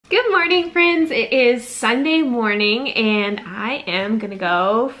morning, friends. It is Sunday morning and I am gonna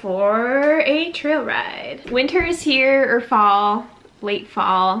go for a trail ride. Winter is here, or fall, late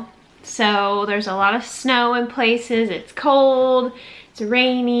fall. So there's a lot of snow in places. It's cold, it's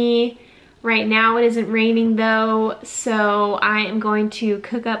rainy. Right now it isn't raining though, so I am going to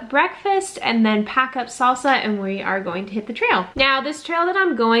cook up breakfast and then pack up salsa and we are going to hit the trail. Now this trail that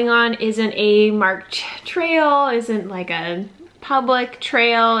I'm going on isn't a marked trail, isn't like a public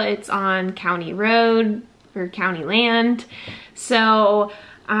trail. It's on county road or county land. So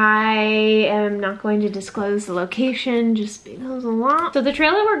I am not going to disclose the location just because of that. So the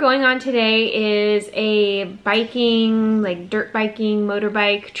trail that we're going on today is a biking, like dirt biking,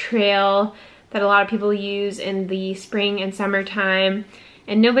 motorbike trail that a lot of people use in the spring and summertime.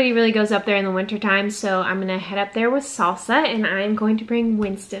 And nobody really goes up there in the winter time, so I'm gonna head up there with Salsa and I'm going to bring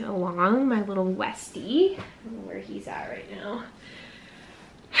Winston along, my little Westie. I don't know where he's at right now.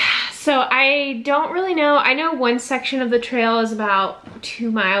 So I don't really know. I know one section of the trail is about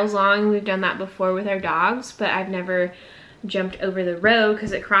 2 miles long. We've done that before with our dogs, but I've never jumped over the road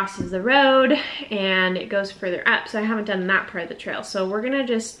because it crosses the road and it goes further up. So I haven't done that part of the trail. So we're gonna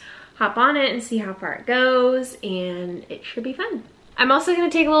just hop on it and see how far it goes, and it should be fun. I'm also gonna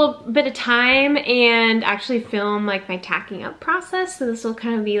take a little bit of time and actually film like my tacking up process. So this will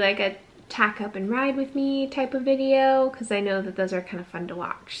kind of be like a tack up and ride with me type of video because I know that those are kind of fun to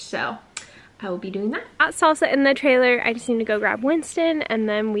watch. So I will be doing that. Got Salsa in the trailer. I just need to go grab Winston and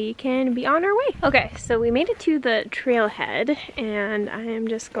then we can be on our way. Okay, so we made it to the trailhead and I am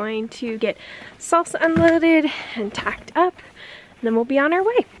just going to get Salsa unloaded and tacked up and then we'll be on our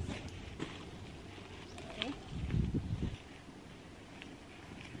way.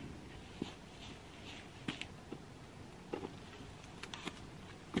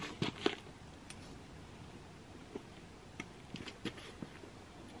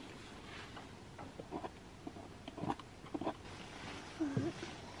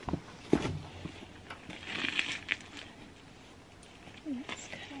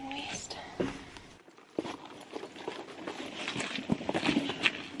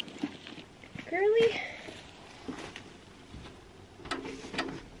 Girly.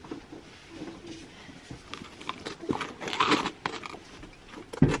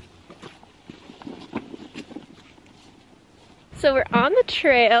 So we're on the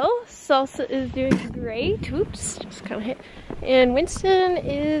trail. Salsa is doing great. Oops, just kind of hit. And Winston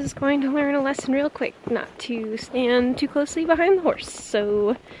is going to learn a lesson real quick, not to stand too closely behind the horse.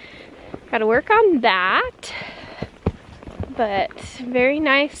 So gotta work on that. But very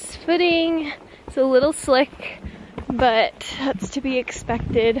nice footing. It's a little slick, but that's to be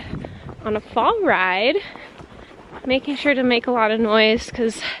expected on a fall ride. Making sure to make a lot of noise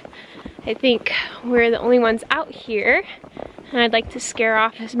because I think we're the only ones out here and I'd like to scare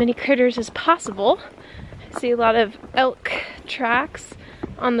off as many critters as possible. I see a lot of elk tracks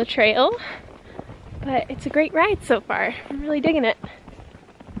on the trail, but it's a great ride so far. I'm really digging it.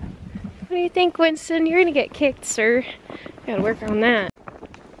 What do you think, Winston? You're gonna get kicked, sir. Gotta work on that.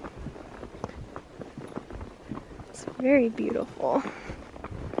 It's very beautiful.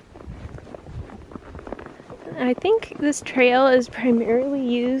 I think this trail is primarily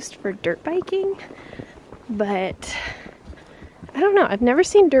used for dirt biking, but I don't know. I've never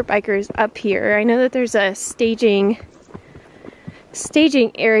seen dirt bikers up here. I know that there's a staging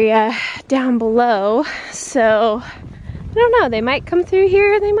area down below, so I don't know. They might come through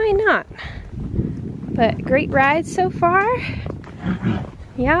here, they might not. But great ride so far.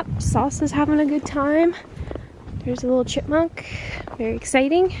 Yep, Salsa's having a good time. There's a little chipmunk, very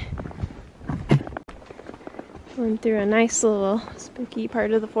exciting. Going through a nice little spooky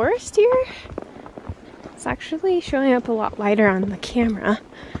part of the forest here. It's actually showing up a lot lighter on the camera,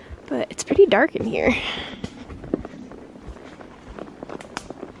 but it's pretty dark in here.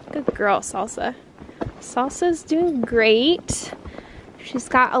 Good girl, Salsa. Salsa's doing great. She's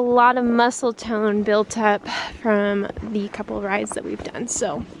got a lot of muscle tone built up from the couple of rides that we've done,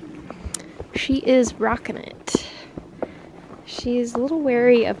 so she is rocking it. She's a little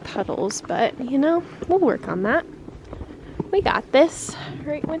wary of puddles, but you know, we'll work on that. We got this,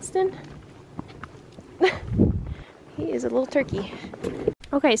 right, Winston? He is a little turkey.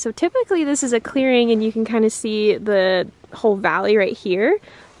 Okay, so typically this is a clearing and you can kind of see the whole valley right here,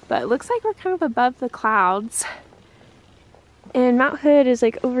 but it looks like we're kind of above the clouds. And Mount Hood is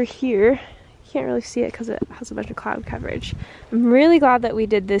like over here. You can't really see it because it has a bunch of cloud coverage. I'm really glad that we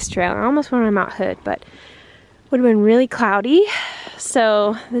did this trail. I almost went on Mount Hood, but would have been really cloudy.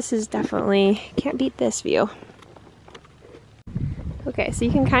 So this is definitely, can't beat this view. Okay, so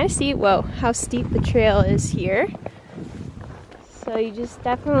you can kind of see, whoa, how steep the trail is here. So you just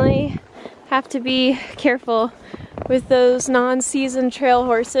definitely have to be careful with those non-seasoned trail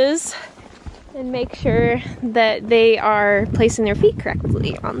horses and make sure that they are placing their feet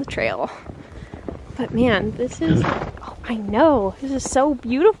correctly on the trail. But man, this is, oh, I know, this is so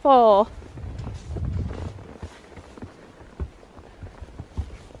beautiful.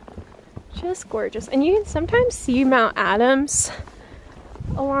 Just gorgeous. And you can sometimes see Mount Adams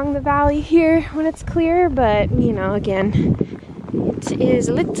along the valley here when it's clear, but you know, again, it is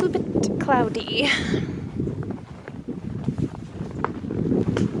a little bit cloudy.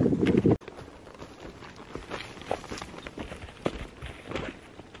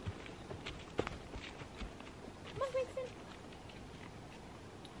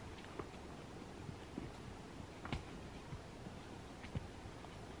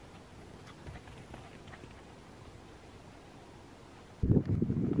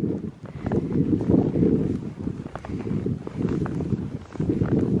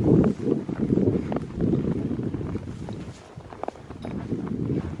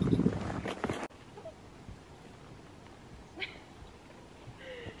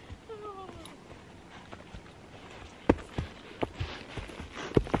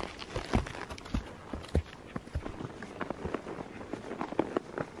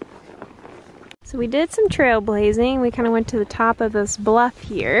 So we did some trailblazing. We kind of went to the top of this bluff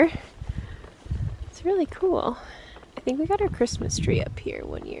here. It's really cool. I think we got our Christmas tree up here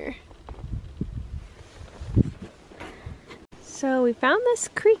one year. So we found this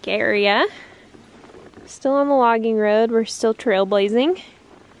creek area. Still on the logging road. We're still trailblazing.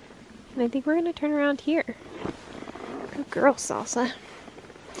 And I think we're gonna turn around here. Good girl, Salsa.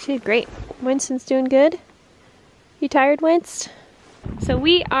 She did great. Winston's doing good. You tired, Winst? So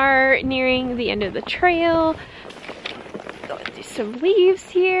we are nearing the end of the trail. Going through some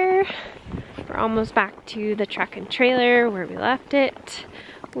leaves here. We're almost back to the truck and trailer where we left it.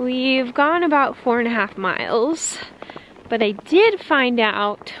 We've gone about 4.5 miles, but I did find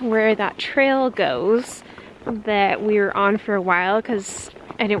out where that trail goes that we were on for a while because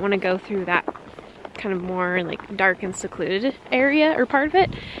I didn't want to go through that kind of more like dark and secluded area or part of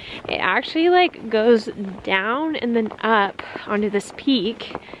it. It actually like goes down and then up onto this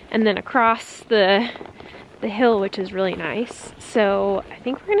peak and then across the hill, which is really nice. So I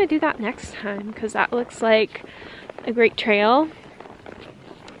think we're gonna do that next time because that looks like a great trail.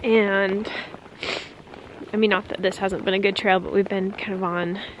 And I mean, not that this hasn't been a good trail, but we've been kind of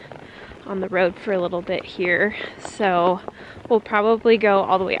on the road for a little bit here. So we'll probably go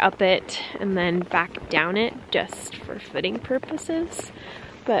all the way up it and then back down it just for footing purposes.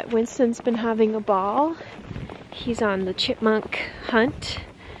 But Winston's been having a ball. He's on the chipmunk hunt.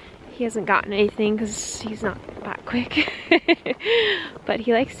 He hasn't gotten anything because he's not that quick. But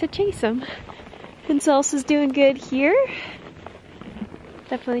he likes to chase them. And Salsa's doing good here.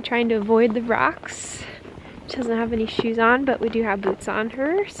 Definitely trying to avoid the rocks. She doesn't have any shoes on, but we do have boots on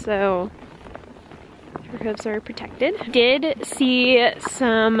her, so her hooves are protected. Did see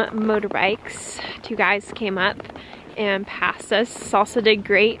some motorbikes. 2 guys came up and passed us. Salsa did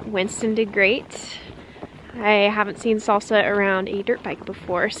great. Winston did great. I haven't seen Salsa around a dirt bike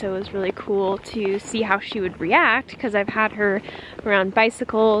before, so it was really cool to see how she would react because I've had her around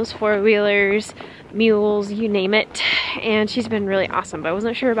bicycles, 4-wheelers, mules, you name it, and she's been really awesome, but I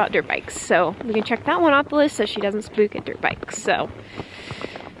wasn't sure about dirt bikes, so we can check that one off the list so she doesn't spook at dirt bikes. So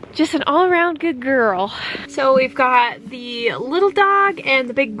just an all-around good girl. So we've got the little dog and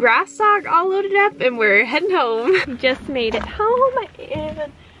the big grass dog all loaded up and we're heading home. Just made it home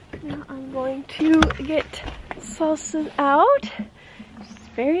and now I'm going to get Salsa out. Just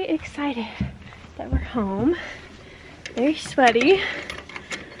very excited that we're home. Very sweaty.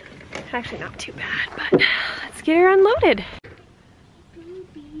 Actually not too bad, but let's get her unloaded.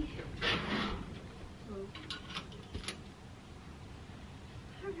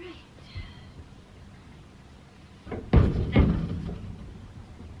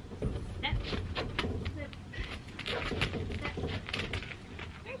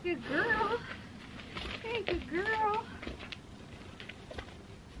 Good girl. Hey, good girl.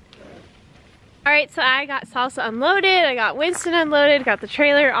 Alright, so I got Salsa unloaded, I got Winston unloaded, got the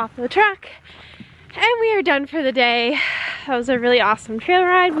trailer off the truck, and we are done for the day. That was a really awesome trail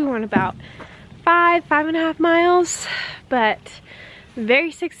ride. We went about 5.5 miles, but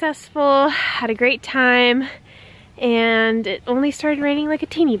very successful, had a great time, and it only started raining like a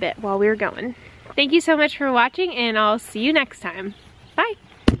teeny bit while we were going. Thank you so much for watching, and I'll see you next time. Bye!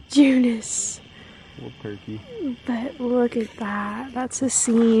 Jonas. Little perky. But look at that. That's a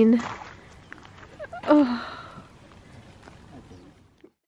scene. Oh.